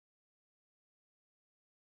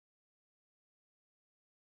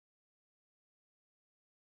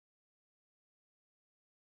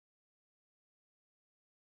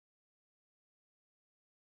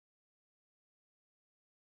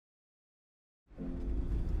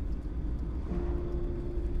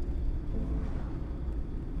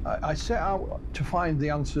I set out to find the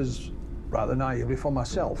answers rather naively for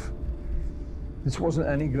myself. This wasn't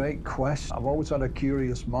any great quest. I've always had a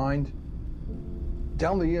curious mind.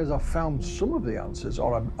 Down the years, I've found some of the answers,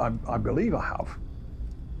 or I believe I have.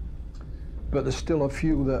 But there's still a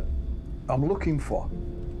few that I'm looking for.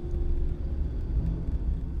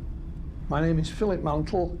 My name is Philip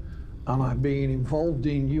Mantle, and I've been involved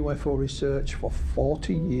in UFO research for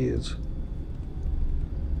 40 years.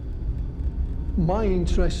 My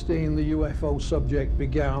interest in the UFO subject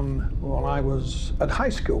began when I was at high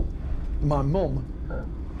school. My mum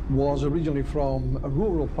was originally from a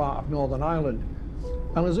rural part of Northern Ireland,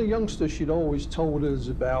 and as a youngster she'd always told us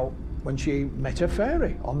about when she met a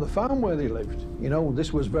fairy on the farm where they lived. You know,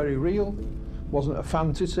 this was very real, wasn't a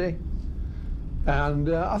fantasy. And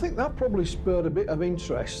I think that probably spurred a bit of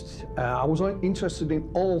interest. I was interested in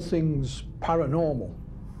all things paranormal,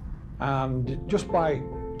 and just by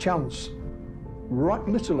chance, right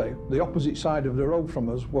literally the opposite side of the road from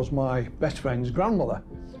us was my best friend's grandmother,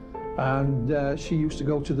 and she used to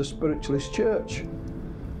go to the spiritualist church.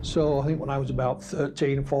 So I think when I was about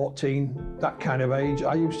 13, 14, that kind of age,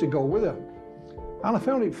 I used to go with her. And I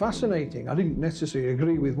found it fascinating. I didn't necessarily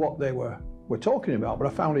agree with what they were talking about, but I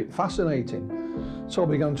found it fascinating. So I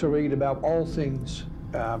began to read about all things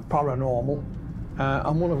paranormal,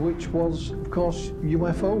 and one of which was, of course,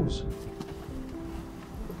 UFOs.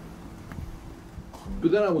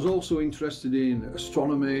 But then I was also interested in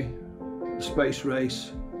astronomy, the space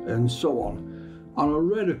race, and so on. And I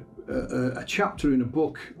read a chapter in a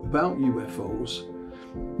book about UFOs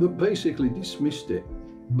that basically dismissed it,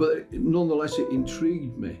 but nonetheless it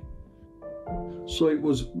intrigued me. So it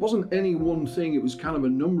wasn't any one thing, it was kind of a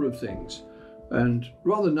number of things. And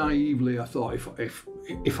rather naively, I thought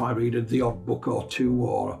if I read the odd book or two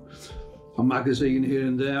or a magazine here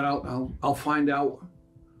and there, I'll find out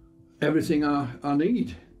everything I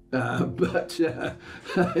need. But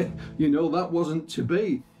you know, that wasn't to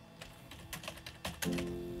be.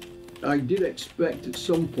 I did expect at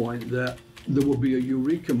some point that there would be a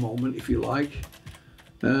eureka moment, if you like,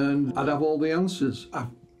 and I'd have all the answers.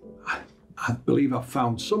 I believe I've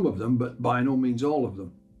found some of them, but by no means all of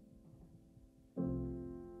them.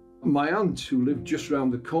 My aunt, who lived just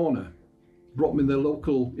round the corner, brought me the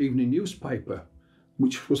local evening newspaper,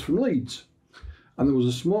 which was from Leeds. And there was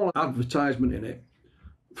a small advertisement in it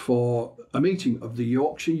for a meeting of the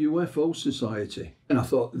Yorkshire UFO Society. And I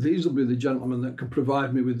thought, these will be the gentlemen that can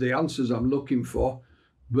provide me with the answers I'm looking for.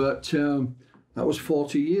 But that was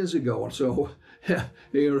 40 years ago, and so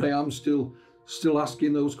here I am still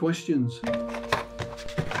asking those questions.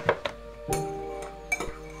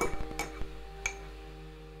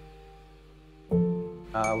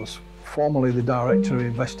 I was formerly the Director of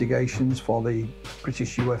Investigations for the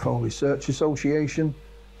British UFO Research Association,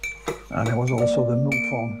 and I was also the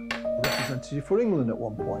MUFON representative for England at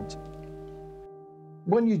one point.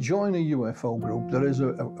 When you join a UFO group, there is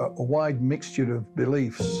a wide mixture of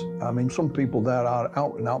beliefs. I mean, some people there are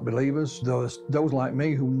out-and-out believers. Those like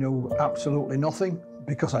me who knew absolutely nothing,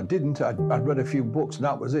 because I didn't. I'd read a few books, and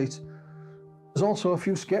that was it. There's also a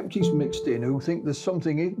few skeptics mixed in who think there's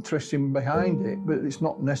something interesting behind it, but it's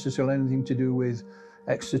not necessarily anything to do with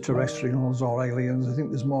extraterrestrials or aliens. I think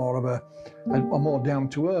there's more of a more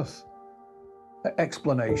down-to-earth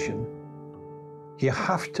explanation. You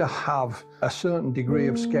have to have a certain degree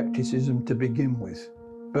of skepticism to begin with,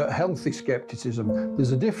 but healthy skepticism.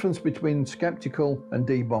 There's a difference between skeptical and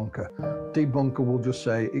debunker. Debunker will just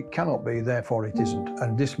say, it cannot be, therefore it isn't,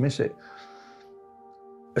 and dismiss it.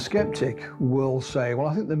 A skeptic will say, well,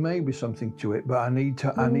 I think there may be something to it, but I need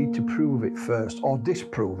to prove it first, or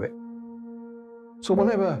disprove it. So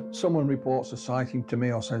whenever someone reports a sighting to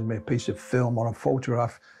me or sends me a piece of film or a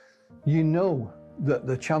photograph, you know that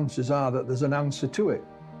the chances are that there's an answer to it.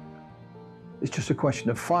 It's just a question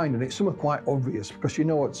of finding it. Some are quite obvious, because you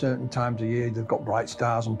know at certain times of year they've got bright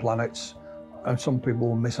stars and planets, and some people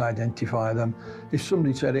will misidentify them. If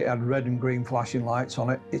somebody said it had red and green flashing lights on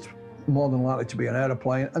it, it's more than likely to be an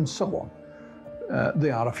aeroplane, and so on.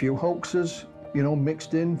 There are a few hoaxes, you know,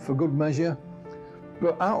 mixed in for good measure.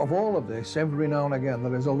 But out of all of this, every now and again,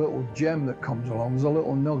 there is a little gem that comes along. There's a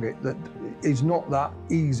little nugget that is not that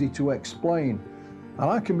easy to explain. And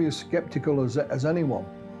I can be as skeptical as anyone.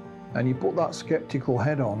 And you put that skeptical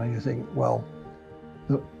head on and you think, well,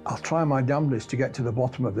 I'll try my damnedest to get to the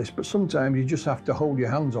bottom of this. But sometimes you just have to hold your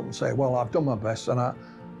hands up and say, well, I've done my best and I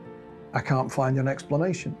can't find an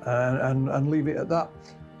explanation, and leave it at that.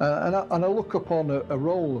 And I look upon a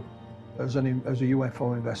role as a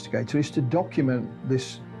UFO investigator is to document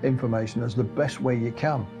this information as the best way you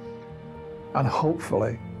can. And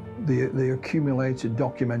hopefully The accumulated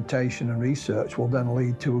documentation and research will then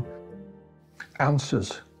lead to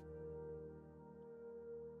answers.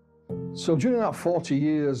 So during that 40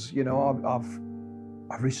 years, you know,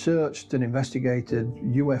 I've researched and investigated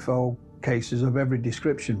UFO cases of every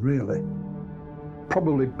description, really.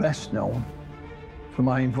 Probably best known for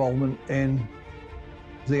my involvement in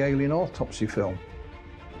the alien autopsy film.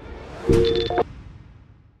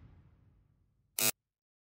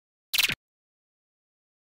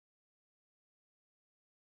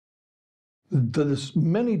 There's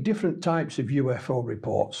many different types of UFO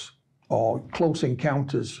reports, or close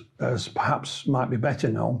encounters, as perhaps might be better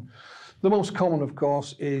known. The most common, of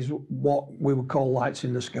course, is what we would call lights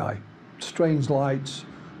in the sky. Strange lights,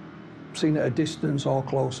 seen at a distance or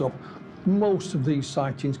close up. Most of these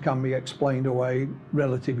sightings can be explained away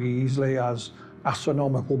relatively easily as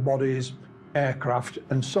astronomical bodies, aircraft,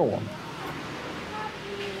 and so on.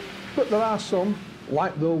 But there are some,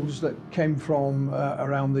 like those that came from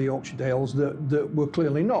around the Yorkshire Dales, that were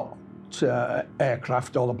clearly not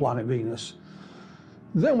aircraft or the planet Venus.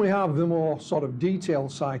 Then we have the more sort of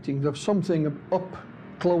detailed sightings of something up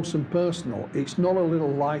close and personal. It's not a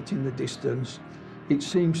little light in the distance. It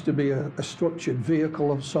seems to be a structured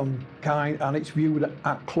vehicle of some kind, and it's viewed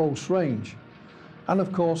at close range. And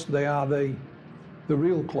of course, they are the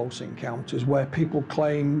real close encounters where people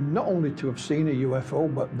claim not only to have seen a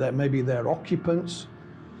UFO, but maybe their occupants,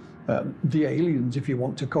 the aliens, if you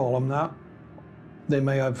want to call them that. They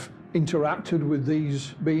may have interacted with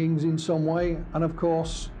these beings in some way, and of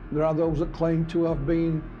course, there are those that claim to have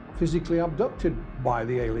been physically abducted by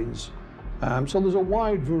the aliens. So there's a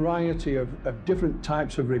wide variety of different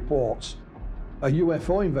types of reports. A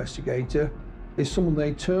UFO investigator is someone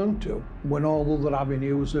they turn to when all other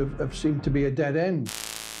avenues have seemed to be a dead end.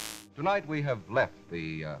 Tonight we have left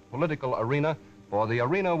the political arena for the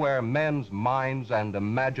arena where men's minds and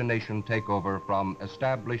imagination take over from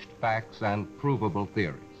established facts and provable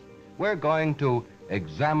theories. We're going to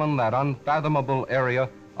examine that unfathomable area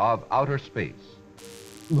of outer space.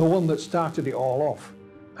 The one that started it all off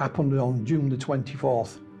happened on June the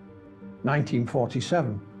 24th,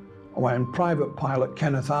 1947, when private pilot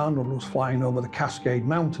Kenneth Arnold was flying over the Cascade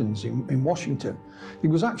Mountains in Washington. He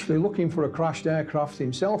was actually looking for a crashed aircraft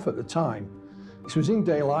himself at the time. This was in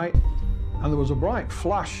daylight, and there was a bright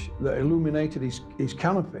flash that illuminated his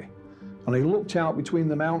canopy. And he looked out between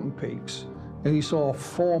the mountain peaks, and he saw a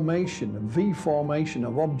formation, a V formation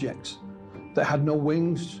of objects that had no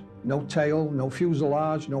wings, no tail, no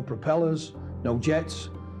fuselage, no propellers, no jets.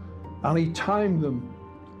 And he timed them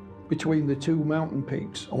between the two mountain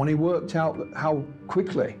peaks. And when he worked out how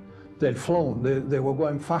quickly they'd flown, they were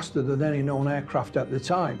going faster than any known aircraft at the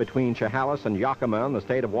time. Between Chehalis and Yakima in the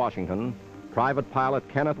state of Washington, private pilot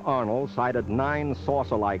Kenneth Arnold sighted 9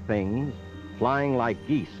 saucer-like things flying like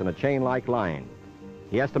geese in a chain-like line.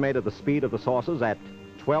 He estimated the speed of the saucers at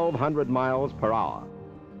 1,200 miles per hour.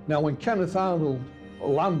 Now, when Kenneth Arnold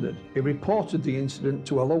landed, he reported the incident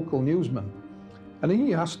to a local newsman, and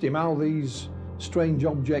he asked him how these strange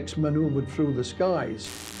objects maneuvered through the skies.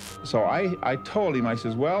 So I told him, I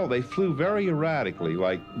says, well, they flew very erratically,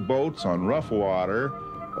 like boats on rough water,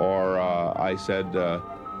 or I said,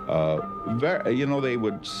 you know, they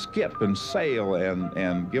would skip and sail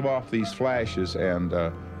and give off these flashes, and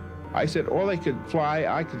I said, or they could fly,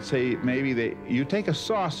 I could say maybe you take a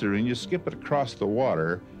saucer and you skip it across the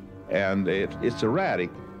water, and it's erratic.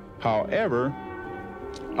 However,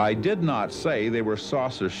 I did not say they were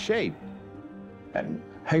saucer-shaped. And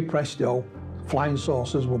hey presto, flying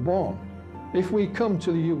saucers were born. If we come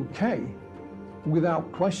to the UK,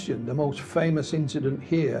 without question, the most famous incident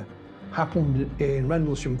here happened in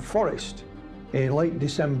Rendlesham Forest in late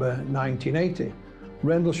December 1980.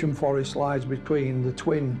 Rendlesham Forest lies between the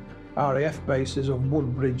twin RAF bases of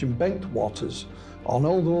Woodbridge and Bentwaters. And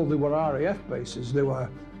although they were RAF bases, they were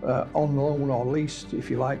on loan or leased, if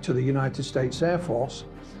you like, to the United States Air Force,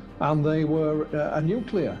 and they were a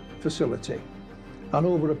nuclear facility. And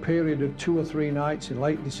over a period of 2 or 3 nights in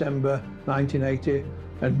late December 1980,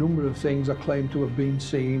 a number of things are claimed to have been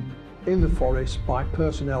seen in the forest by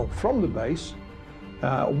personnel from the base,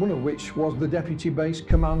 one of which was the Deputy Base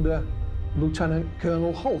Commander, Lieutenant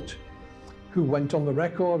Colonel Holt, who went on the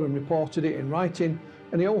record and reported it in writing,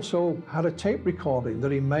 and he also had a tape recording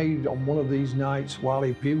that he made on one of these nights while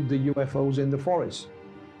he viewed the UFOs in the forest.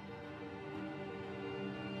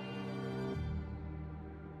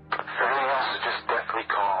 Everything else is just deathly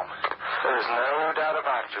calm. There's no doubt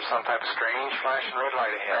about it. There's some type of strange flashing red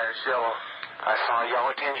light ahead. There's yellow. I saw a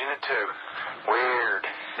yellow tinge in it too. Weird.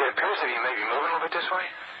 It appears that he may be moving a little bit this way.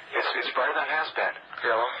 It's brighter than it has been.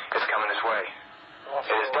 Yellow. It's coming this way.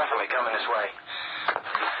 It is definitely coming this way.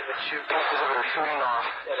 Pieces of it are shooting off.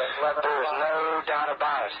 There is no doubt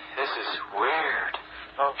about it. This is weird.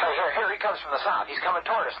 Here he comes from the south. He's coming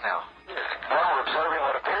toward us now. Now we're observing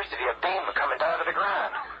what appears to be a beam coming down to the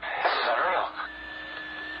ground. This is unreal.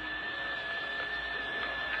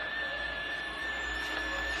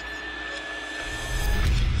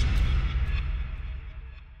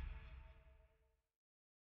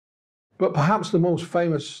 But perhaps the most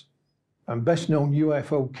famous and best known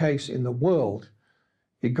UFO case in the world,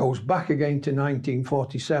 it goes back again to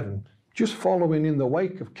 1947, just following in the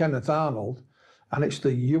wake of Kenneth Arnold, and it's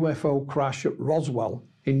the UFO crash at Roswell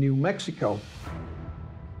in New Mexico.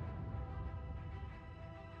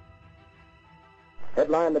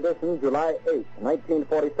 Headline edition, July 8,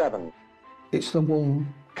 1947. It's the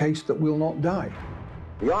one case that will not die.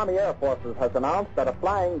 The Army Air Forces has announced that a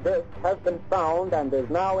flying disc has been found and is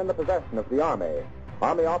now in the possession of the Army.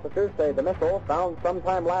 Army officers say the missile, found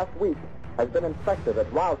sometime last week, has been inspected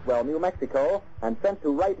at Roswell, New Mexico, and sent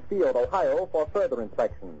to Wright Field, Ohio, for further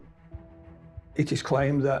inspection. It is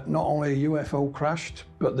claimed that not only a UFO crashed,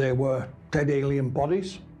 but there were dead alien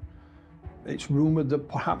bodies. It's rumoured that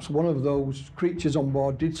perhaps one of those creatures on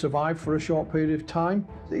board did survive for a short period of time.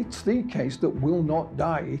 It's the case that will not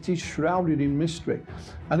die. It is shrouded in mystery.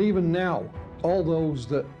 And even now, all those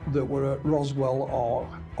that were at Roswell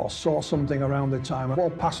or saw something around the time have all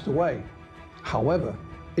passed away. However,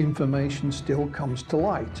 information still comes to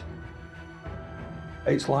light.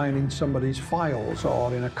 It's lying in somebody's files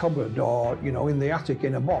or in a cupboard or, in the attic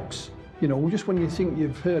in a box. Just when you think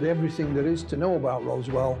you've heard everything there is to know about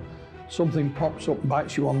Roswell, something pops up and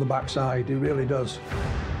bites you on the backside. It really does.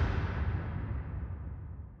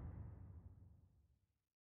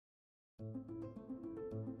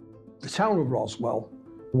 The town of Roswell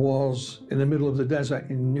was in the middle of the desert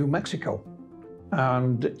in New Mexico,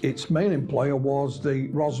 and its main employer was the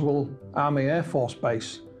Roswell Army Air Force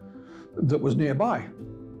Base that was nearby.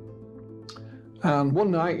 And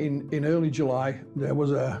one night in early July, there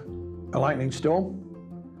was a lightning storm.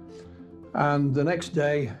 And the next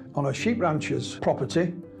day, on a sheep rancher's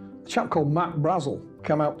property, a chap called Matt Brazel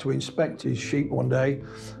came out to inspect his sheep one day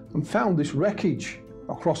and found this wreckage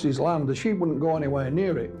across his land. The sheep wouldn't go anywhere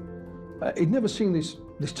near it. He'd never seen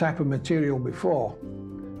this type of material before.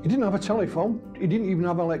 He didn't have a telephone. He didn't even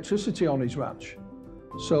have electricity on his ranch.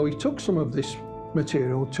 So he took some of this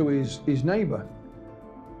material to his neighbour,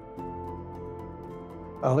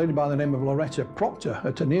 a lady by the name of Loretta Proctor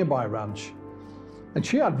at a nearby ranch. And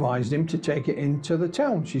she advised him to take it into the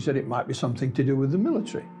town. She said it might be something to do with the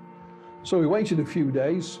military. So he waited a few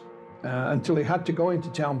days until he had to go into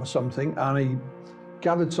town for something, and he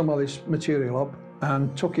gathered some of this material up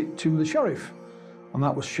and took it to the sheriff. And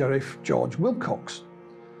that was Sheriff George Wilcox.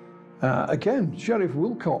 Again, Sheriff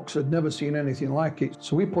Wilcox had never seen anything like it.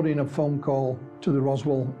 So we put in a phone call to the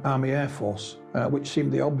Roswell Army Air Force, which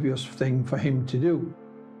seemed the obvious thing for him to do.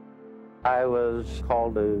 I was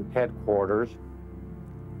called to headquarters,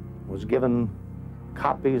 was given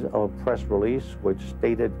copies of a press release which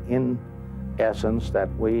stated in essence that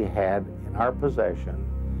we had in our possession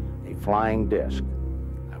a flying disc.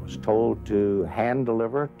 I was told to hand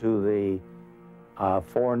deliver to the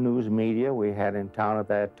 4 news media we had in town at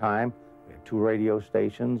that time. We had 2 radio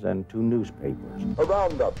stations and 2 newspapers. A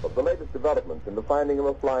roundup of the latest developments in the finding of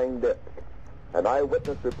a flying disc. An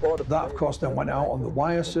eyewitness report of that, of course, then went out on the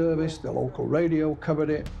wire service. The local radio covered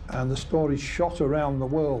it, and the story shot around the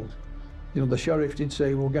world. The sheriff did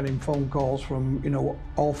say we were getting phone calls from,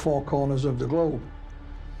 all 4 corners of the globe.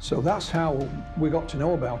 So that's how we got to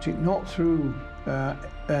know about it, not through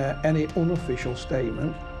any unofficial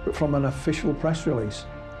statement, but from an official press release.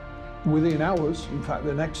 Within hours, in fact,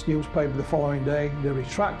 the next newspaper the following day, they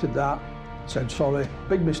retracted that, said, sorry,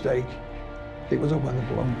 big mistake, it was a weather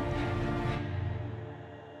balloon.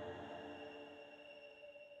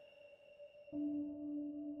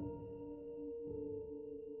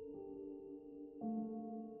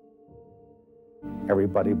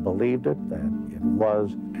 Everybody believed it, that it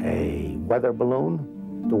was a weather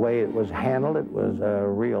balloon. The way it was handled, it was a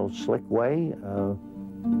real slick way to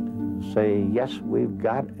say, yes, we've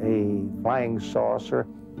got a flying saucer,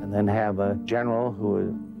 and then have a general who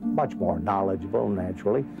is much more knowledgeable,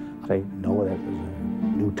 naturally, say, no, that was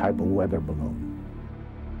a new type of weather balloon.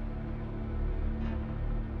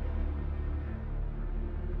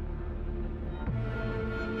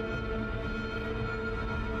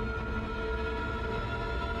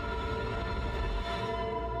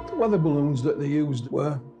 The weather balloons that they used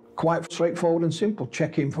were quite straightforward and simple,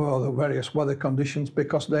 checking for the various weather conditions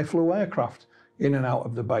because they flew aircraft in and out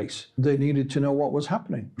of the base. They needed to know what was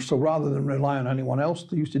happening. So rather than rely on anyone else,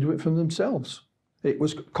 they used to do it for themselves. It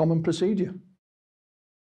was common procedure.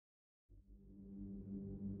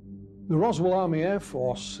 The Roswell Army Air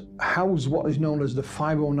Force housed what is known as the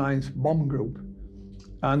 509th Bomb Group,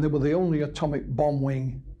 and they were the only atomic bomb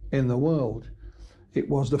wing in the world. It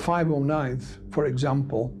was the 509th, for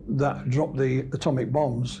example, that dropped the atomic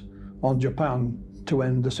bombs on Japan to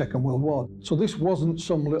end the Second World War. So this wasn't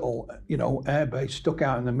some little, air base stuck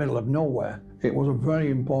out in the middle of nowhere. It was a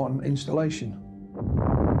very important installation.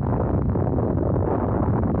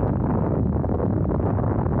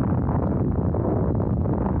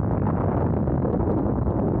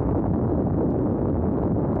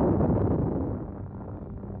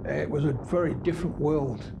 It was a very different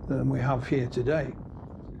world than we have here today.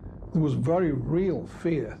 There was very real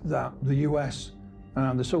fear that the US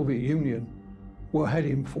and the Soviet Union were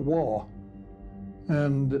heading for war,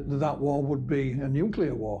 and that war would be a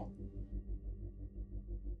nuclear war.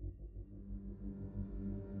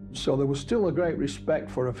 So there was still a great respect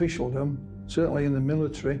for officialdom, certainly in the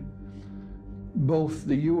military. Both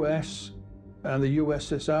the US and the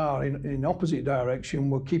USSR in opposite direction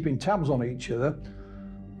were keeping tabs on each other.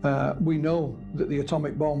 We know that the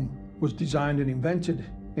atomic bomb was designed and invented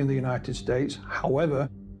in the United States. However,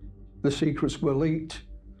 the secrets were leaked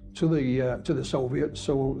to the Soviets,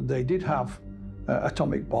 so they did have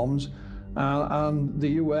atomic bombs, and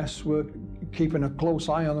the US were keeping a close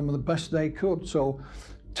eye on them the best they could. So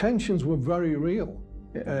tensions were very real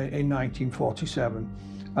in 1947,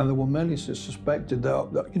 and there were many that suspected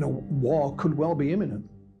that war could well be imminent.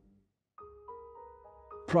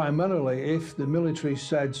 Primarily, if the military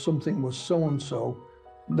said something was so-and-so,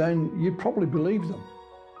 then you'd probably believe them.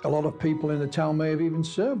 A lot of people in the town may have even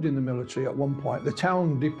served in the military at one point. The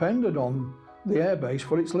town depended on the airbase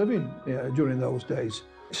for its living during those days.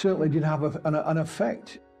 It certainly did have an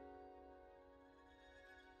effect.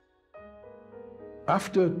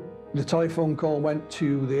 After the telephone call went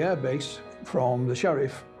to the airbase from the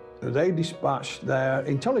sheriff, they dispatched their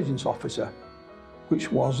intelligence officer, which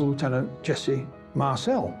was Lieutenant Jesse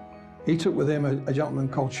Marcel. He took with him a gentleman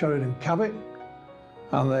called Sheridan Cate,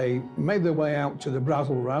 and they made their way out to the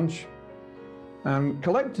Brazil Ranch and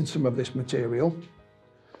collected some of this material.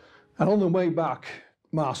 And on the way back,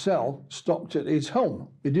 Marcel stopped at his home.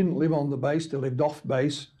 He didn't live on the base, they lived off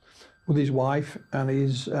base with his wife and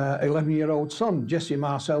his 11-year-old son, Jesse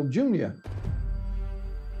Marcel Jr.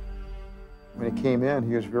 When he came in,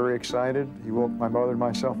 he was very excited. He woke my mother and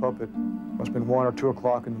myself up. It must have been 1 or 2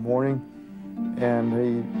 o'clock in the morning, and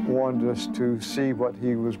he wanted us to see what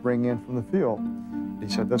he was bringing in from the field. He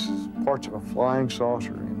said, this is parts of a flying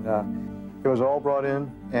saucer, and it was all brought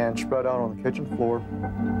in and spread out on the kitchen floor,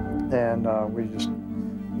 and we just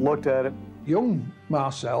looked at it. Young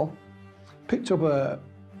Marcel picked up a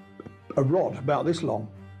rod about this long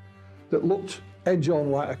that looked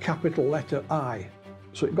edge-on like a capital letter I,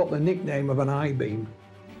 so it got the nickname of an I-beam.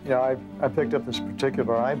 I picked up this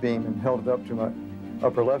particular I-beam and held it up to my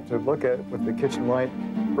upper left to look at it with the kitchen light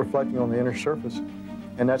reflecting on the inner surface.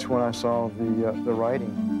 And that's when I saw the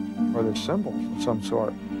writing or the symbols of some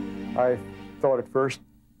sort. I thought at first,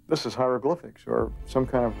 this is hieroglyphics or some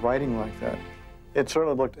kind of writing like that. It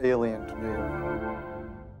certainly looked alien to me.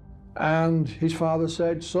 And his father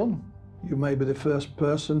said, son, you may be the first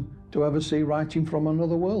person to ever see writing from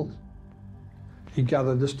another world. He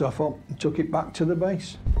gathered the stuff up and took it back to the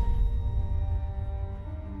base.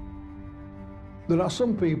 There are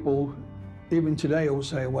some people, even today, who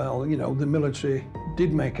say, well, the military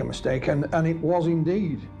did make a mistake, and it was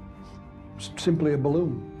indeed simply a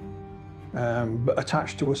balloon, but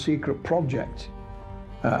attached to a secret project.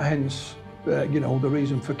 Hence, the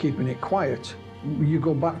reason for keeping it quiet. You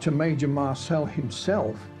go back to Major Marcel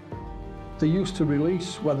himself. They used to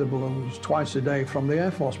release weather balloons twice a day from the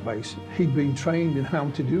Air Force Base. He'd been trained in how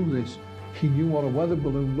to do this. He knew what a weather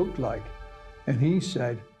balloon looked like. And he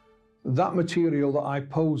said, that material that I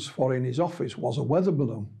posed for in his office was a weather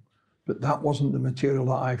balloon, but that wasn't the material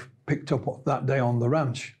that I picked up that day on the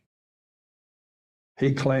ranch.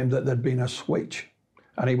 He claimed that there'd been a switch,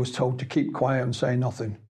 and he was told to keep quiet and say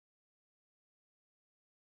nothing.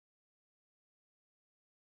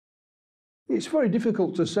 It's very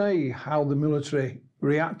difficult to say how the military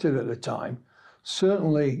reacted at the time.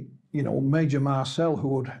 Certainly, Major Marcel,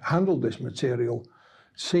 who had handled this material,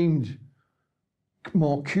 seemed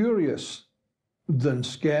more curious than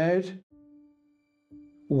scared.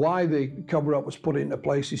 Why the cover-up was put into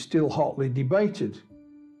place is still hotly debated.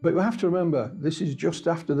 But you have to remember, this is just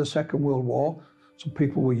after the Second World War, so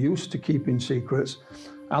people were used to keeping secrets,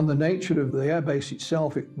 and the nature of the airbase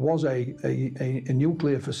itself, it was a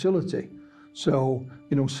nuclear facility. So,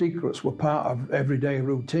 secrets were part of everyday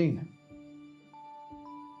routine.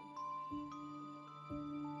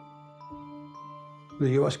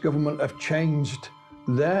 The US government have changed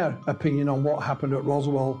their opinion on what happened at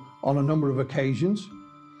Roswell on a number of occasions.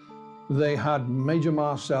 They had Major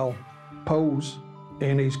Marcel pose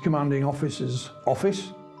in his commanding officer's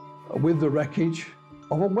office with the wreckage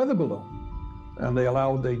of a weather balloon. And they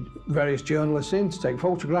allowed the various journalists in to take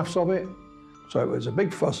photographs of it. So it was a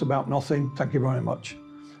big fuss about nothing, thank you very much.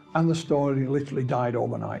 And the story literally died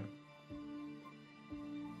overnight.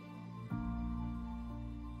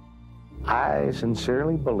 I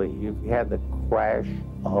sincerely believe we had the crash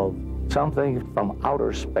of something from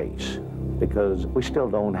outer space, because we still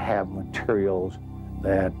don't have materials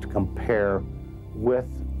that compare with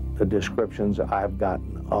the descriptions I've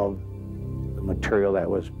gotten of the material that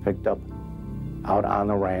was picked up out on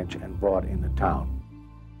the ranch and brought into town.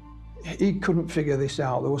 He couldn't figure this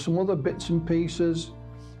out. There were some other bits and pieces,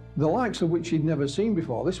 the likes of which he'd never seen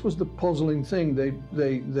before. This was the puzzling thing.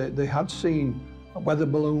 They had seen weather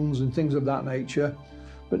balloons and things of that nature,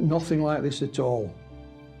 but nothing like this at all.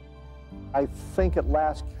 I think at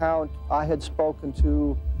last count, I had spoken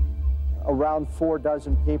to around 4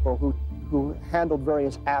 dozen people who handled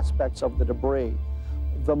various aspects of the debris.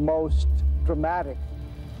 The most dramatic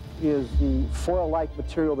is the foil-like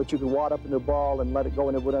material that you could wad up in a ball and let it go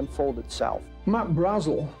and it would unfold itself. Matt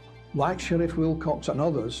Brazel, like Sheriff Wilcox and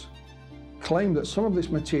others, claimed that some of this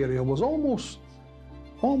material was almost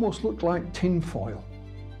looked like tin foil.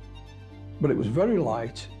 But it was very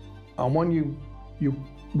light, and when you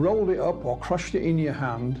rolled it up or crushed it in your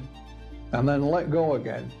hand and then let go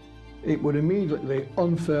again, it would immediately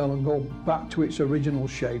unfurl and go back to its original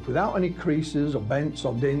shape without any creases or bends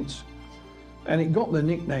or dints. And it got the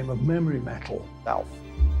nickname of memory metal.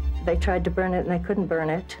 They tried to burn it and they couldn't burn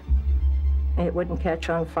it. It wouldn't catch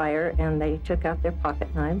on fire, and they took out their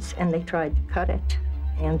pocket knives and they tried to cut it,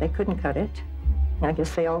 and they couldn't cut it. I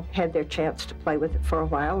guess they all had their chance to play with it for a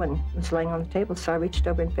while, and it was laying on the table, so I reached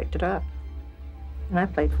over and picked it up. And I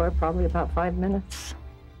played for it probably about 5 minutes.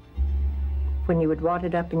 When you would wad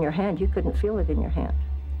it up in your hand, you couldn't feel it in your hand.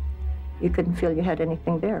 You couldn't feel you had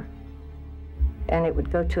anything there. And it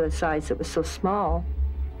would go to a size that was so small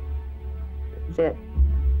that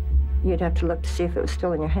you'd have to look to see if it was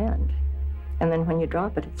still in your hand. And then when you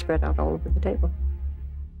drop it, it spread out all over the table.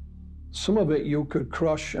 Some of it you could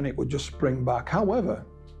crush and it would just spring back. However,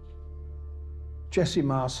 Jesse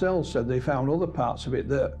Marcel said they found other parts of it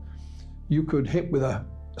that you could hit with a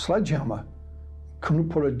sledgehammer, couldn't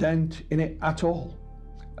put a dent in it at all.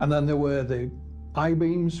 And then there were the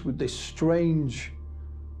I-beams with this strange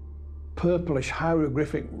purplish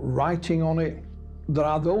hieroglyphic writing on it. There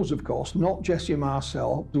are those, of course, not Jesse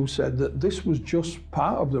Marcel, who said that this was just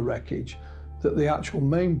part of the wreckage, that the actual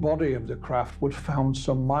main body of the craft was found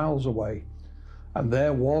some miles away. And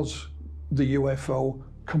there was the UFO,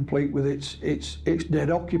 complete with its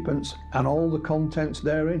dead occupants and all the contents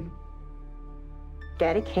therein.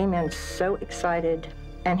 Daddy came in so excited,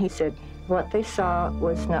 and he said what they saw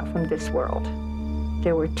was not from this world.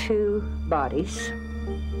 There were 2 bodies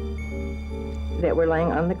that were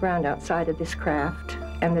laying on the ground outside of this craft,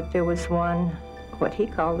 and that there was one, what he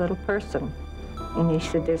called little person. And he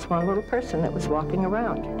said there's one little person that was walking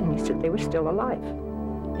around, and he said they were still alive.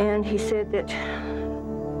 And he said that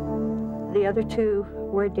the other 2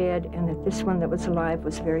 were dead, and that this one that was alive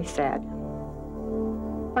was very sad.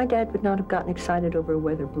 My dad would not have gotten excited over a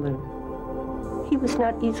weather balloon. He was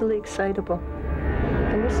not easily excitable.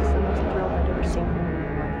 And this is the most thrilled I'd ever seen him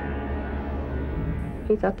in my life.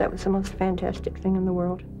 He thought that was the most fantastic thing in the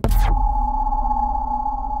world.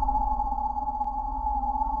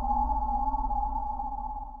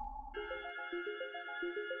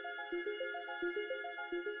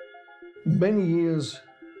 Many years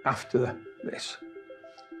after this,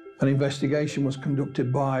 an investigation was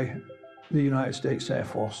conducted by the United States Air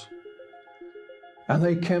Force. And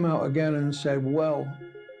they came out again and said, well,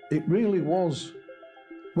 it really was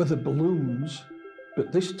weather balloons,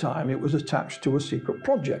 but this time it was attached to a secret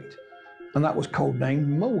project, and that was codenamed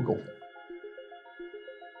Mogul.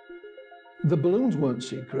 The balloons weren't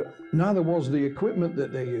secret, neither was the equipment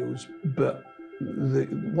that they used, but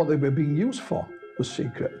what they were being used for was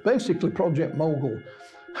secret. Basically, Project Mogul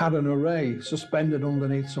had an array suspended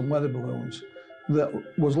underneath some weather balloons that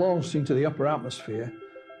was launched into the upper atmosphere,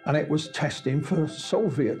 and it was testing for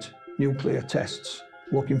Soviet nuclear tests,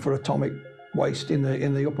 looking for atomic waste in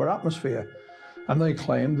the upper atmosphere. And they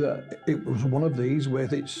claimed that it was one of these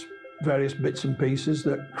with its various bits and pieces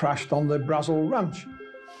that crashed on the Brazel Ranch.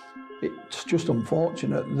 It's just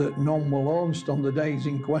unfortunate that none were launched on the days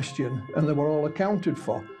in question, and they were all accounted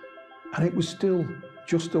for. And it was still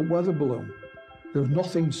just a weather balloon. There was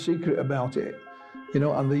nothing secret about it, you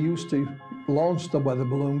know, and they used to launch the weather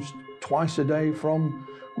balloons twice a day from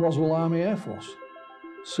Roswell Army Air Force.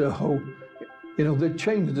 So, you know, they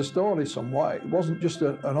changed the story somewhat. It wasn't just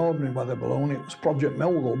an ordinary weather balloon, it was Project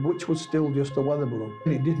Mogul, which was still just a weather balloon.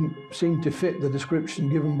 It didn't seem to fit the description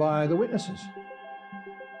given by the witnesses.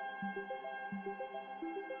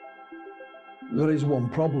 There is one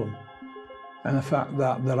problem, and the fact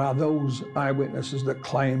that there are those eyewitnesses that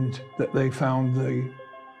claimed that they found the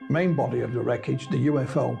main body of the wreckage, the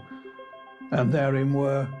UFO, and therein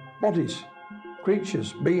were bodies,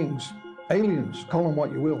 creatures, beings, aliens, call them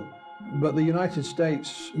what you will. But the United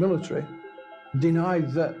States military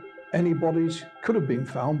denied that any bodies could have been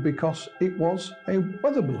found because it was a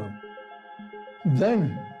weather balloon.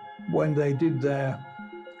 Then, when they did their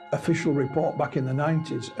official report back in the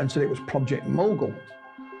 90s and said it was Project Mogul,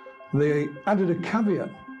 they added a caveat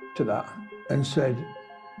to that and said,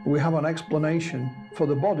 we have an explanation for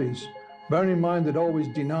the bodies. Bearing in mind they'd always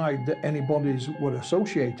denied that any bodies were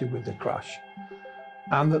associated with the crash,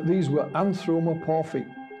 and that these were anthropomorphic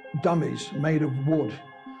dummies made of wood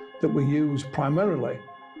that were used primarily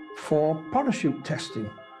for parachute testing.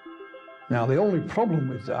 Now, the only problem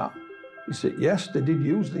with that is that, yes, they did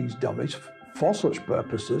use these dummies for such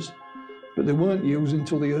purposes, but they weren't used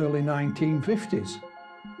until the early 1950s,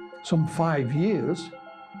 some 5 years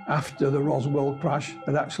after the Roswell crash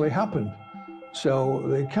had actually happened. So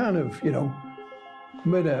they kind of, you know,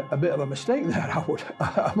 made a bit of a mistake there,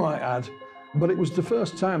 I might add. But it was the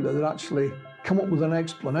first time that they'd actually come up with an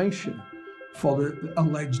explanation for the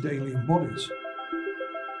alleged alien bodies.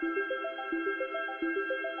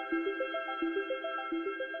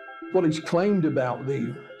 What is claimed about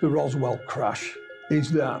the Roswell crash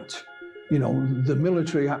is that, you know, the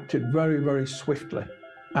military acted very, very swiftly,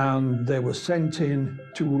 and they were sent in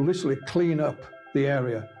to literally clean up the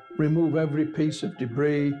area, remove every piece of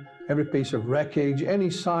debris, every piece of wreckage, any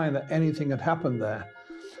sign that anything had happened there.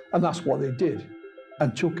 And that's what they did,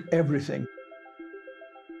 and took everything.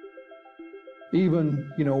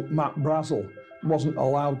 Even, you know, Matt Brazel wasn't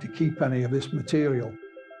allowed to keep any of this material.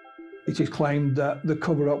 It is claimed that the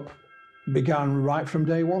cover-up began right from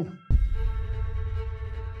day one.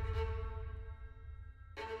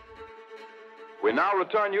 We now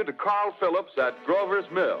return you to Carl Phillips at Grover's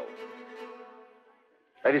Mill.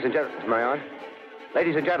 Ladies and gentlemen, am I on?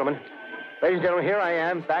 Ladies and gentlemen, here I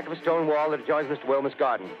am, back of a stone wall that adjoins Mr. Wilmer's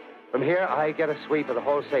garden. From here, I get a sweep of the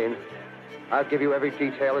whole scene. I'll give you every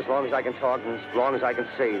detail as long as I can talk and as long as I can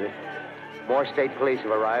see. More state police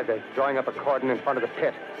have arrived. They're drawing up a cordon in front of the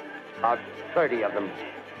pit. About 30 of them.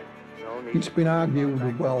 It's been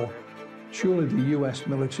argued, well, surely the US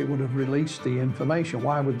military would have released the information.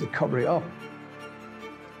 Why would they cover it up?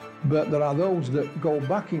 But there are those that go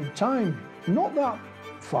back in time, not that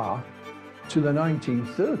far, to the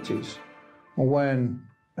 1930s, when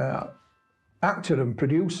actor and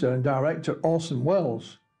producer and director Orson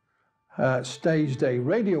Welles staged a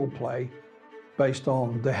radio play based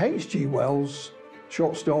on the H.G. Wells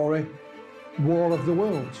short story, War of the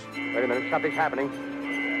Worlds. Wait a minute, something's happening.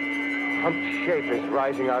 A humped shape is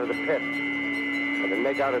rising out of the pit. I can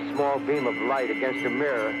make out a small beam of light against a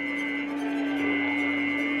mirror.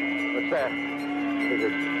 What's that? There's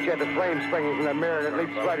a jet of flame springing from the mirror and it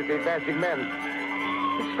leaps right at the advancing men.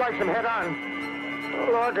 It strikes them head on.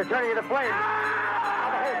 Oh, Lord, they're turning into flames. Oh,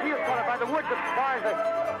 the whole field's caught up by the woods. The fires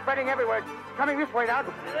are spreading everywhere. Coming this way now,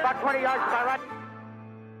 about 20 yards to my right.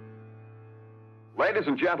 Ladies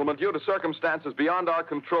and gentlemen, due to circumstances beyond our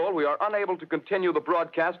control, we are unable to continue the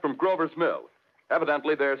broadcast from Grover's Mill.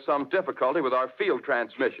 Evidently, there's some difficulty with our field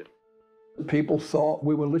transmission. People thought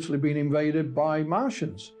we were literally being invaded by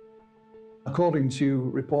Martians. According to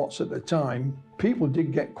reports at the time, people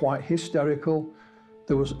did get quite hysterical.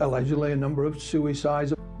 There was allegedly a number of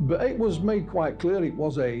suicides, but it was made quite clear it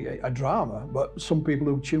was a drama, but some people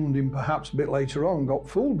who tuned in perhaps a bit later on got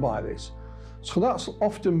fooled by this. So that's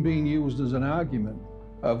often being used as an argument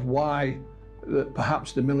of why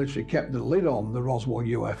perhaps the military kept the lid on the Roswell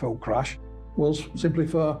UFO crash was simply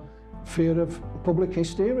for fear of public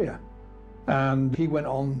hysteria. And he went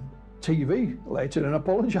on TV later and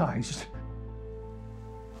apologized.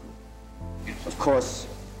 Of course,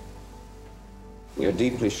 we are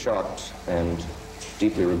deeply shocked and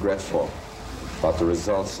deeply regretful about the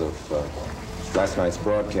results of last night's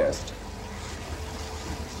broadcast.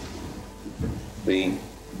 The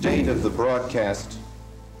date of the broadcast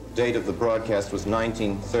was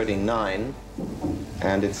 1939,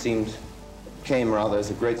 and it came rather as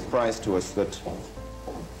a great surprise to us that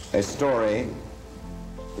a story,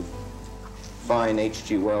 fine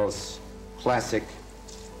H.G. Wells' classic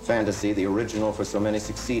fantasy, the original for so many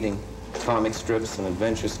succeeding comic strips and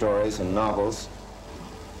adventure stories and novels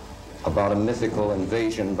about a mythical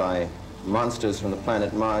invasion by monsters from the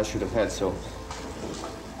planet Mars, should have had so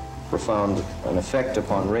profound an effect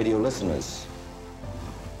upon radio listeners.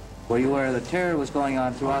 Were you aware the terror was going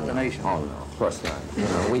on throughout the nation? Oh, no, of course not. You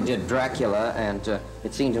know, we did Dracula, and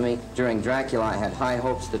it seemed to me during Dracula I had high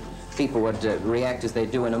hopes that people would react as they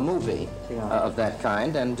do in a movie of that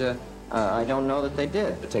kind, and I don't know that they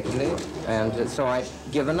did, particularly, and so I've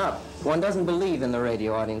given up. One doesn't believe in the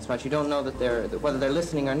radio audience much. You don't know that whether they're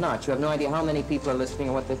listening or not. You have no idea how many people are listening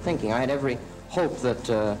or what they're thinking. I had every hope that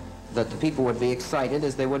the people would be excited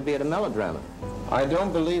as they would be at a melodrama. I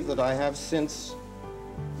don't believe that I have since.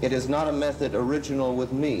 It is not a method original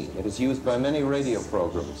with me. It is used by many radio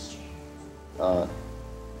programs. I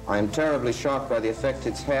am terribly shocked by the effect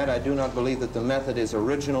it's had. I do not believe that the method is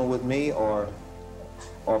original with me or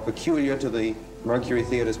peculiar to the Mercury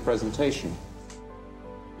Theater's presentation.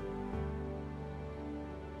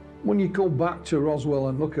 When you go back to Roswell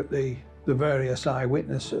and look at the various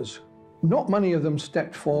eyewitnesses, not many of them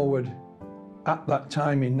stepped forward at that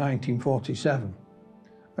time in 1947,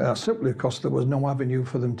 simply because there was no avenue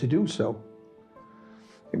for them to do so.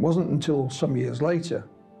 It wasn't until some years later,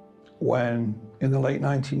 when in the late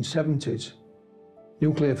 1970s,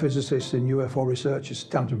 nuclear physicist and UFO researcher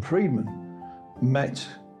Stanton Friedman met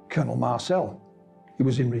Colonel Marcel. He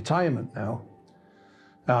was in retirement now,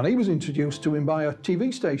 and he was introduced to him by a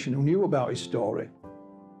TV station who knew about his story.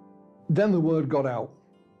 Then the word got out.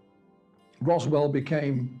 Roswell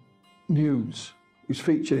became news. It was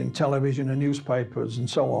featured in television and newspapers and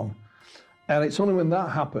so on. And it's only when that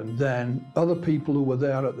happened then other people who were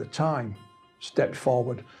there at the time stepped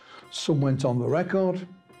forward. Some went on the record,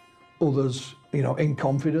 others, in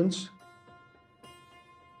confidence.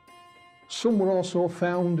 Some were also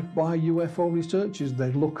found by UFO researchers.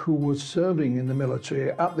 They'd look who was serving in the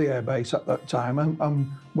military at the airbase at that time and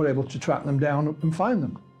were able to track them down and find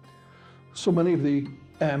them. So many of the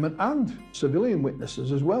airmen and civilian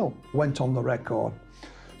witnesses as well went on the record.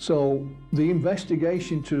 So the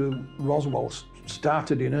investigation to Roswell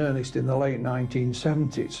started in earnest in the late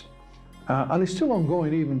 1970s and is still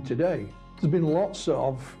ongoing even today. There's been lots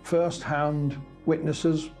of first-hand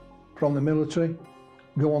witnesses from the military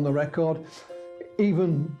go on the record.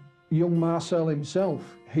 Even young Marcel himself,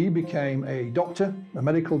 he became a doctor, a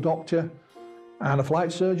medical doctor, and a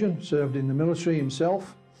flight surgeon, served in the military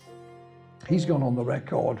himself. He's gone on the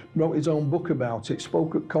record, wrote his own book about it,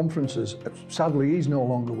 spoke at conferences. Sadly, he's no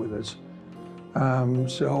longer with us.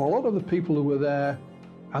 So a lot of the people who were there,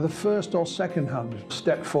 either first or second hand,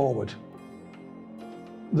 stepped forward.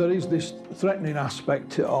 There is this threatening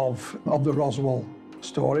aspect of the Roswell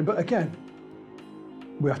story, but again,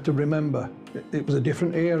 we have to remember it was a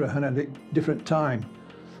different era and a different time.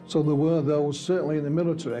 So there were those, certainly in the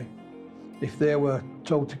military, if they were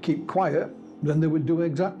told to keep quiet, then they would do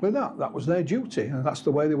exactly that. That was their duty, and that's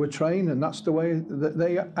the way they were trained, and that's the way that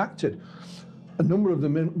they acted. A number of the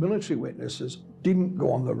military witnesses didn't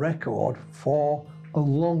go on the record for a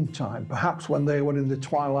long time, perhaps when they were in the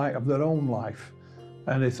twilight of their own life.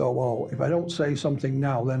 And they thought, well, if I don't say something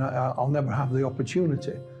now, then I'll never have the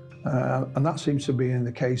opportunity. And that seems to be in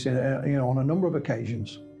the case on a number of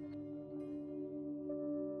occasions.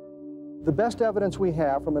 The best evidence we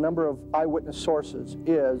have from a number of eyewitness sources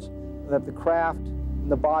is that the craft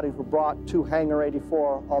and the bodies were brought to Hangar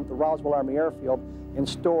 84 on the Roswell Army Airfield and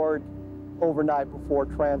stored overnight before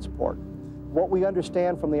transport. What we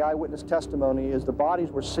understand from the eyewitness testimony is the bodies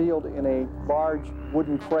were sealed in a large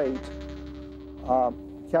wooden crate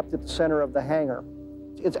kept at the center of the hangar.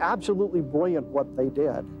 It's absolutely brilliant what they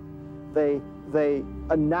did. They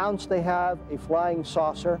announced they have a flying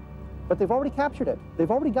saucer, but they've already captured it.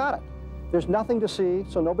 They've already got it. There's nothing to see,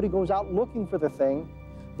 so nobody goes out looking for the thing.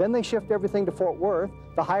 Then they shift everything to Fort Worth.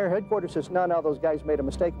 The higher headquarters says, no, those guys made a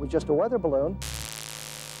mistake. It was just a weather balloon.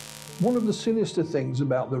 One of the sinister things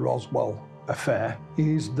about the Roswell affair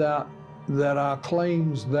is that there are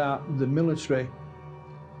claims that the military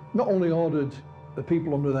not only ordered the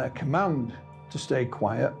people under their command to stay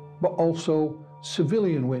quiet, but also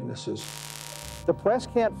civilian witnesses. The press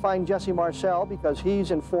can't find Jesse Marcel because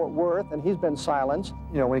he's in Fort Worth and he's been silenced.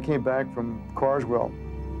 When he came back from Carswell,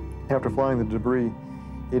 after flying the debris,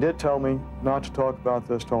 he did tell me not to talk about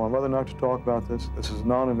this, told my mother not to talk about this. This is a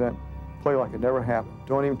non-event. Play like it never happened.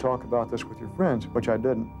 Don't even talk about this with your friends, which I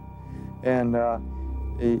didn't. And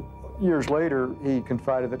years later, he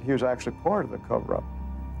confided that he was actually part of the cover-up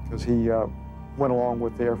because he went along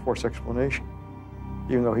with the Air Force explanation,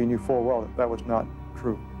 even though he knew full well that was not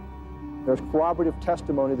true. There's corroborative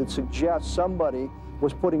testimony that suggests somebody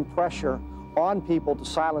was putting pressure on people to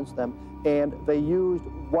silence them, and they used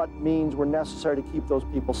what means were necessary to keep those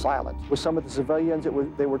people silent. With some of the civilians,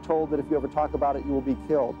 they were told that if you ever talk about it, you will be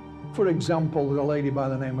killed. For example, a lady by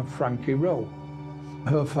the name of Frankie Rowe.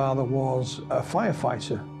 Her father was a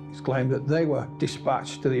firefighter. He's claimed that they were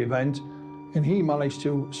dispatched to the event, and he managed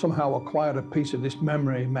to somehow acquire a piece of this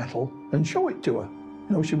memory metal and show it to her.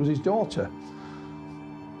 You know, she was his daughter.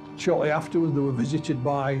 Shortly afterwards, they were visited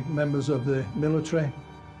by members of the military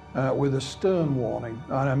with a stern warning,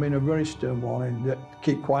 and I mean a very stern warning, that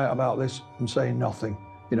keep quiet about this and say nothing.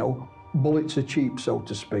 You know, bullets are cheap, so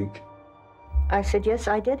to speak. I said, yes,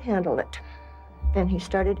 I did handle it. And he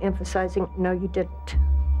started emphasizing, no, you didn't.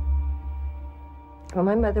 Well,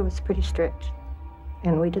 my mother was pretty strict,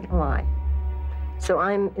 and we didn't lie. So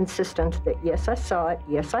I'm insistent that, yes, I saw it,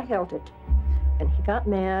 yes, I held it. And he got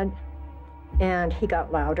mad, and he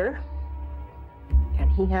got louder,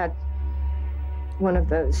 and he had one of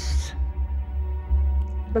those,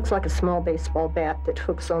 looks like a small baseball bat that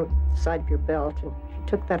hooks on the side of your belt, and he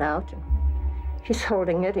took that out, and he's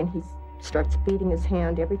holding it, and he starts beating his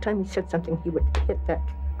hand. Every time he said something, he would hit that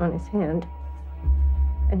on his hand,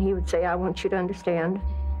 and he would say, I want you to understand,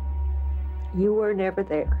 you were never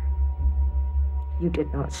there. You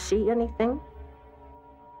did not see anything.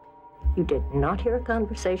 You did not hear a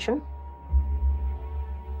conversation.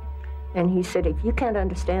 And he said, if you can't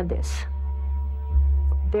understand this,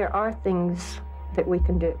 there are things that we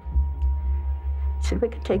can do. He said, we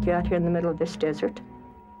could take you out here in the middle of this desert.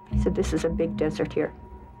 He said, this is a big desert here.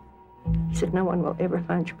 He said, no one will ever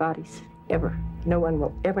find your bodies, ever. No one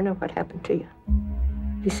will ever know what happened to you.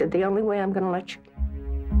 He said, the only way I'm going to let you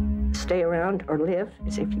stay around or live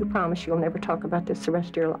is if you promise you'll never talk about this the rest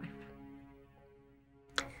of your life.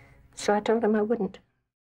 So I told him I wouldn't.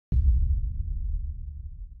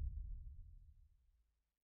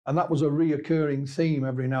 And that was a reoccurring theme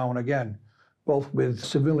every now and again, both with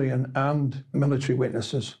civilian and military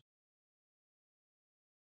witnesses.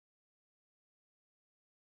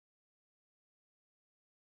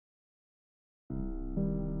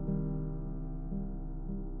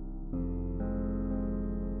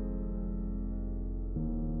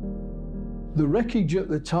 The wreckage at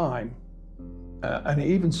the time, and it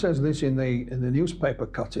even says this in the newspaper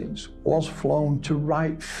cuttings, was flown to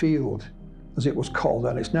Wright Field, as it was called,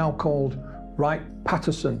 and it's now called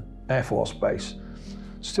Wright-Patterson Air Force Base,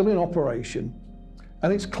 still in operation,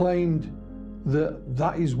 and it's claimed that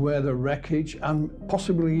that is where the wreckage and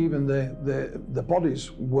possibly even the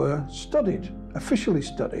bodies were studied, officially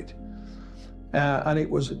studied, and it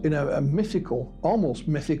was in a mythical, almost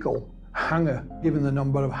mythical hangar, given the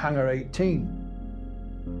number of Hangar 18.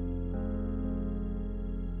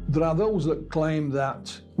 There are those that claim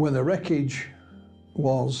that when the wreckage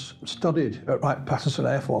was studied at Wright-Patterson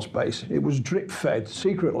Air Force Base, it was drip-fed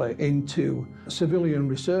secretly into civilian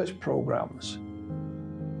research programs,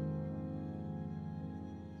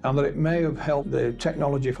 and that it may have helped the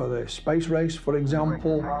technology for the space race, for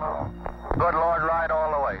example. Good Lord, right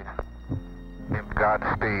all the way. Give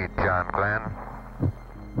Godspeed, John Glenn.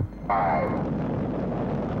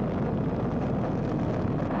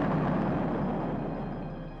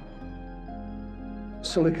 5.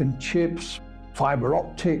 Silicon chips, fiber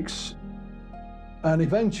optics, and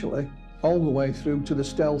eventually all the way through to the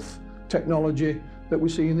stealth technology that we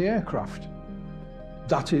see in the aircraft.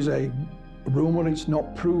 That is a rumor, it's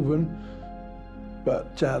not proven,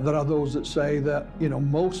 but there are those that say that, you know,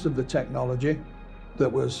 most of the technology that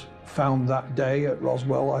was found that day at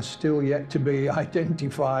Roswell are still yet to be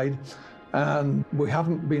identified, and we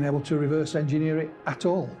haven't been able to reverse engineer it at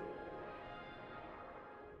all.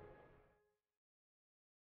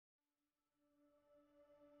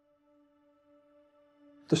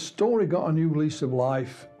 The story got a new lease of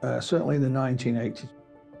life, certainly in the 1980s.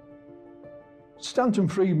 Stanton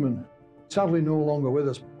Friedman, sadly no longer with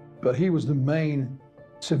us, but he was the main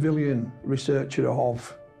civilian researcher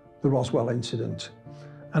of the Roswell incident.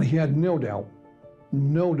 And he had no doubt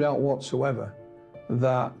whatsoever,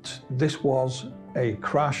 that this was a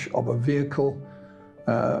crash of a vehicle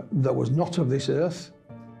that was not of this earth,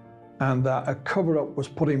 and that a cover-up was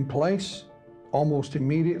put in place almost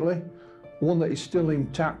immediately, one that is still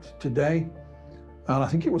intact today. And I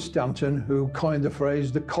think it was Stanton who coined the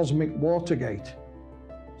phrase, the cosmic Watergate.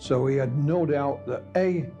 So he had no doubt that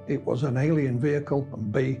A, it was an alien vehicle,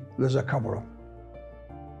 and B, there's a cover-up.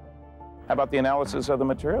 How about the analysis of the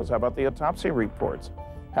materials? How about the autopsy reports?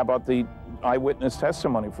 How about the eyewitness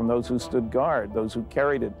testimony from those who stood guard, those who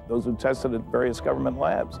carried it, those who tested at various government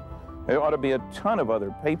labs? There ought to be a ton of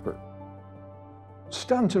other paper.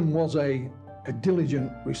 Stanton was a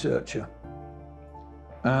diligent researcher,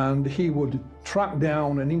 and he would track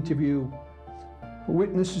down and interview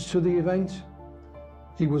witnesses to the event.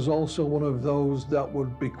 He was also one of those that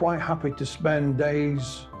would be quite happy to spend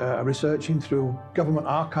days researching through government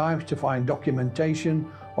archives to find documentation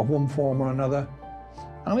of one form or another.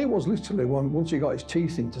 And it was literally, once he got his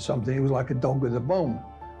teeth into something, he was like a dog with a bone.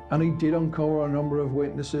 And he did uncover a number of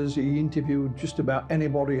witnesses. He interviewed just about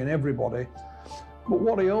anybody and everybody. But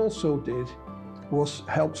what he also did was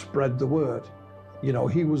help spread the word. You know,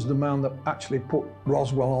 he was the man that actually put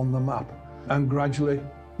Roswell on the map. And gradually,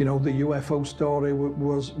 you know, the UFO story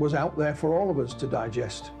was out there for all of us to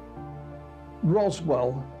digest.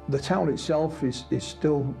 Roswell, the town itself is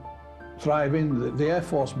still thriving. The Air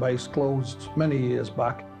Force base closed many years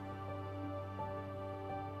back.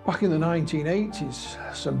 Back in the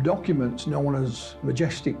 1980s, some documents known as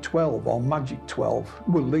Majestic 12 or Magic 12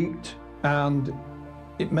 were leaked, and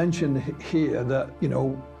it mentioned here that, you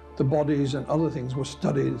know, the bodies and other things were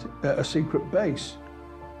studied at a secret base.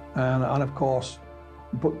 And of course,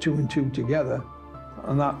 put 2 and 2 together,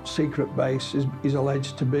 and that secret base is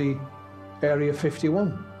alleged to be Area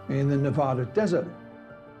 51 in the Nevada desert.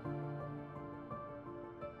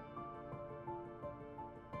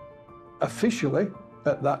 Officially,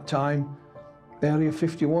 at that time, Area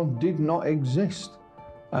 51 did not exist,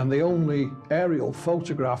 and the only aerial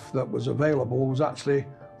photograph that was available was actually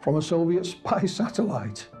from a Soviet spy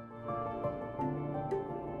satellite.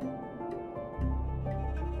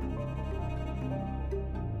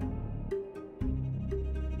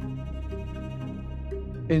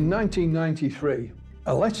 In 1993,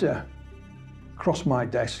 a letter crossed my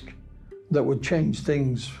desk that would change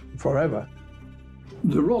things forever.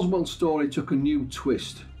 The Roswell story took a new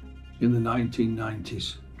twist in the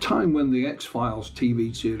 1990s, time when the X-Files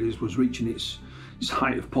TV series was reaching its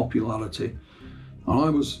height of popularity. And I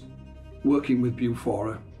was working with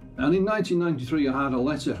Bufora, and in 1993 I had a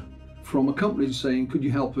letter from a company saying, could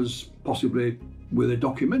you help us possibly with a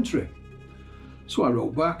documentary? So I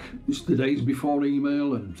wrote back, it's the days before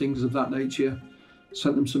email and things of that nature,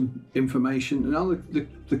 sent them some information. And now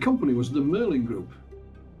the company was the Merlin Group.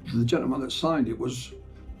 The gentleman that signed it was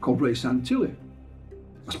called Ray Santilli.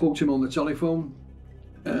 I spoke to him on the telephone,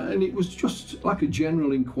 and it was just like a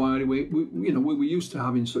general inquiry. We were used to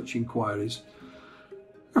having such inquiries.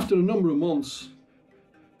 After a number of months,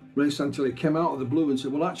 Ray Santilli came out of the blue and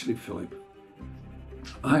said, well, actually, Philip,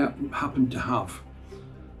 I happen to have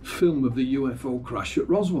film of the UFO crash at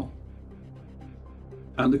Roswell,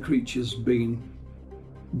 and the creature's been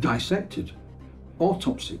dissected,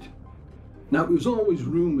 autopsied. Now, it was always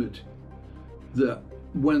rumoured that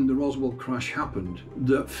when the Roswell crash happened,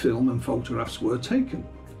 that film and photographs were taken.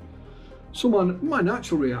 So my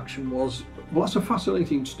natural reaction was, well, that's a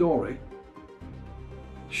fascinating story.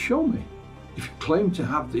 Show me. If you claim to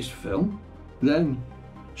have this film, then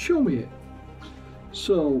show me it.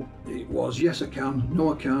 So it was, yes I can,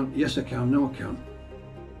 no I can't, yes I can, no I can.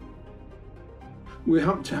 We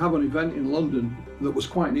happened to have an event in London that was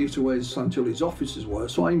quite near to where Santilli's offices were,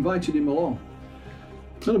 so I invited him along.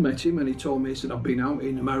 And I met him, and he told me, he said, I've been out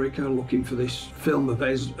in America looking for this film of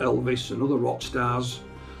Elvis and other rock stars.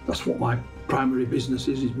 That's what my primary business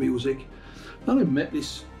is music. And I met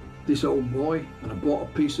this old boy, and I bought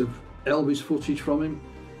a piece of Elvis footage from him.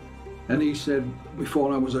 And he said,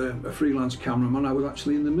 before I was a freelance cameraman, I was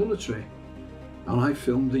actually in the military. And I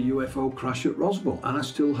filmed the UFO crash at Roswell, and I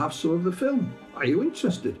still have some of the film. Are you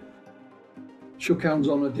interested? Shook hands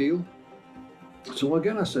on a deal. So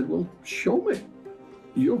again, I said, well, show me.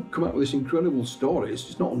 You've come out with this incredible story.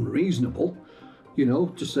 It's not unreasonable, you know,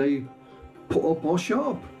 to say, put up or shut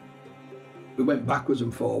up. We went backwards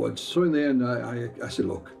and forwards. So in the end, I said,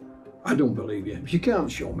 look, I don't believe you. If you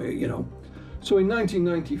can't show me, you know. So in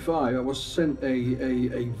 1995, I was sent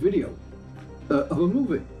a video of a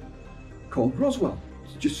movie called Roswell.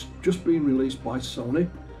 It's just being released by Sony.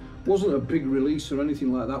 Wasn't a big release or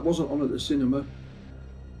anything like that. Wasn't on at the cinema.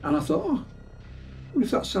 And I thought, oh, what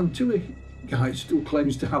if that Santilli guy still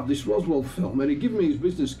claims to have this Roswell film? And he gave me his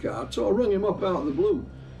business card, so I rang him up out of the blue.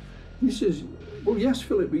 He says, well, yes,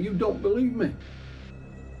 Philip, but you don't believe me.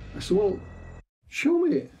 I said, well, show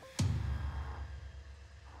me it.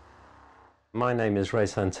 My name is Ray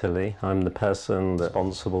Santilli. I'm the person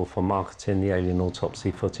responsible for marketing the alien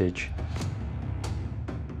autopsy footage.